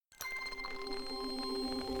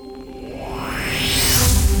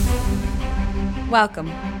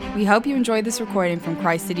Welcome. We hope you enjoyed this recording from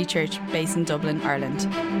Christ City Church, based in Dublin, Ireland.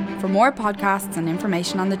 For more podcasts and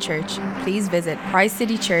information on the church, please visit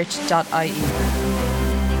christcitychurch.ie.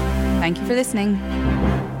 Thank you for listening.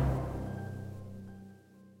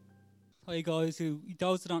 Hi guys,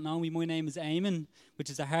 those who don't know me, my name is Eamon, which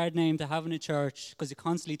is a hard name to have in a church because you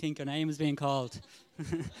constantly think your name is being called.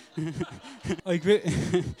 I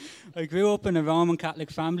grew up in a Roman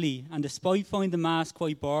Catholic family, and despite finding Mass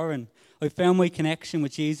quite boring, I found my connection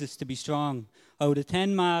with Jesus to be strong. I would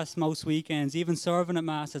attend Mass most weekends, even serving at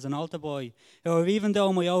Mass as an altar boy. However, even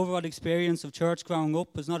though my overall experience of church growing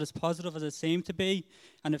up was not as positive as it seemed to be,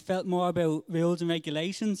 and it felt more about rules and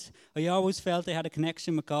regulations, I always felt I had a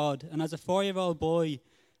connection with God. And as a 4-year-old boy,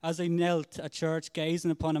 as I knelt at church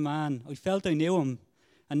gazing upon a man, I felt I knew him.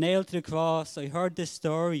 And nailed to the cross, I heard this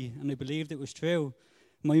story, and I believed it was true.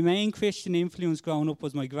 My main Christian influence growing up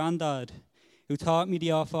was my granddad, who taught me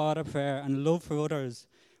the Our Father prayer and love for others,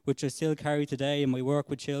 which I still carry today in my work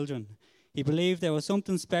with children. He believed there was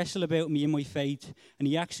something special about me in my faith, and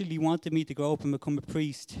he actually wanted me to grow up and become a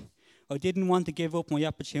priest. I didn't want to give up my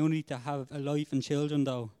opportunity to have a life and children,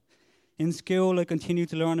 though. In school, I continued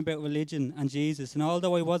to learn about religion and Jesus, and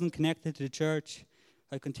although I wasn't connected to the church,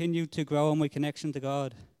 I continued to grow in my connection to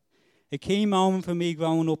God. A key moment for me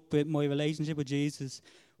growing up with my relationship with Jesus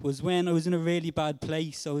was when I was in a really bad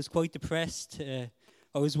place. I was quite depressed. I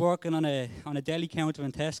was working on a deli counter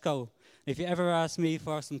in Tesco. If you ever asked me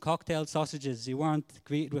for some cocktail sausages, you weren't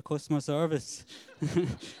greeted with customer service.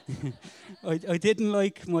 I didn't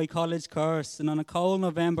like my college course, and on a cold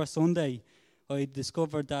November Sunday, I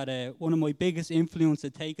discovered that one of my biggest influences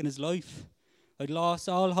had taken his life. I'd lost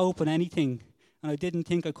all hope in anything, and I didn't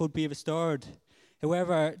think I could be restored.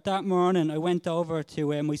 However, that morning I went over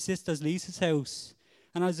to my sister's Lisa's house,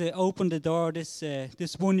 and as I opened the door, this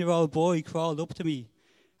 1-year-old boy crawled up to me.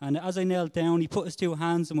 And as I knelt down, he put his 2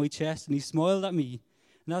 hands on my chest and he smiled at me.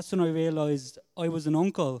 And that's when I realised I was an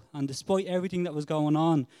uncle, and despite everything that was going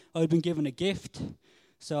on, I'd been given a gift.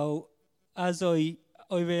 So as I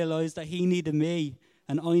realised that he needed me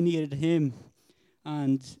and I needed him,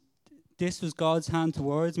 and this was God's hand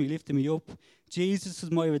towards me, lifting me up. Jesus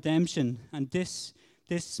was my redemption, and this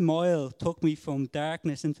smile took me from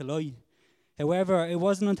darkness into light. However, it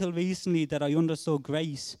wasn't until recently that I understood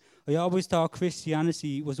grace. I always thought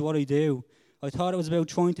Christianity was what I do. I thought it was about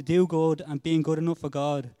trying to do good and being good enough for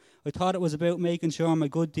God. I thought it was about making sure my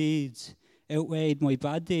good deeds outweighed my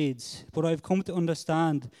bad deeds. But I've come to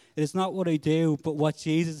understand it is not what I do, but what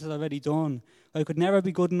Jesus has already done. I could never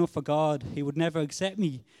be good enough for God. He would never accept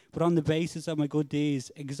me, but on the basis of my good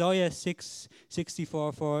deeds. Isaiah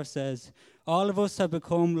 6:64 says, "All of us have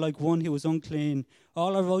become like one who is unclean.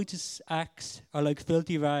 All our righteous acts are like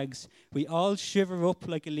filthy rags. We all shiver up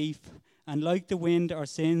like a leaf, and like the wind, our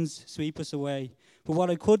sins sweep us away. But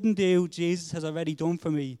what I couldn't do, Jesus has already done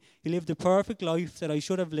for me. He lived the perfect life that I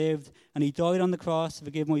should have lived, and he died on the cross to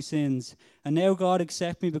forgive my sins. And now God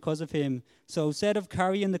accepts me because of him. So instead of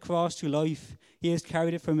carrying the cross through life, he has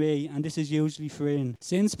carried it for me, and this is usually freeing.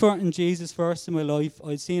 Since putting Jesus first in my life,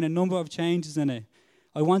 I've seen a number of changes in it.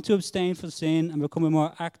 I want to abstain from sin and become a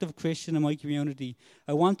more active Christian in my community.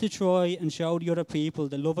 I want to try and show the other people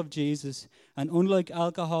the love of Jesus, and unlike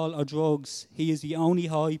alcohol or drugs, he is the only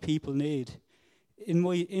high people need. In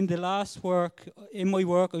my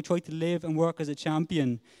work, I try to live and work as a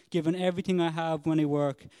champion, giving everything I have when I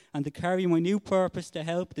work, and to carry my new purpose to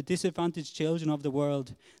help the disadvantaged children of the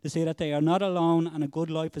world, to say that they are not alone and a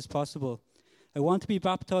good life is possible. I want to be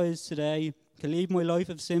baptized today, to leave my life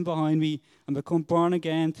of sin behind me and become born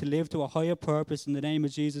again to live to a higher purpose in the name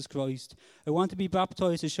of Jesus Christ. I want to be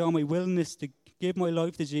baptized to show my willingness to give my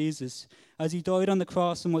life to Jesus, as he died on the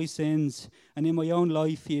cross for my sins, and in my own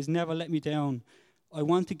life he has never let me down. I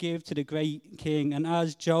want to give to the great King, and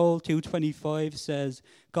as Joel 2:25 says,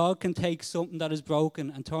 God can take something that is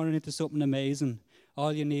broken and turn it into something amazing.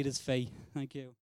 All you need is faith. Thank you.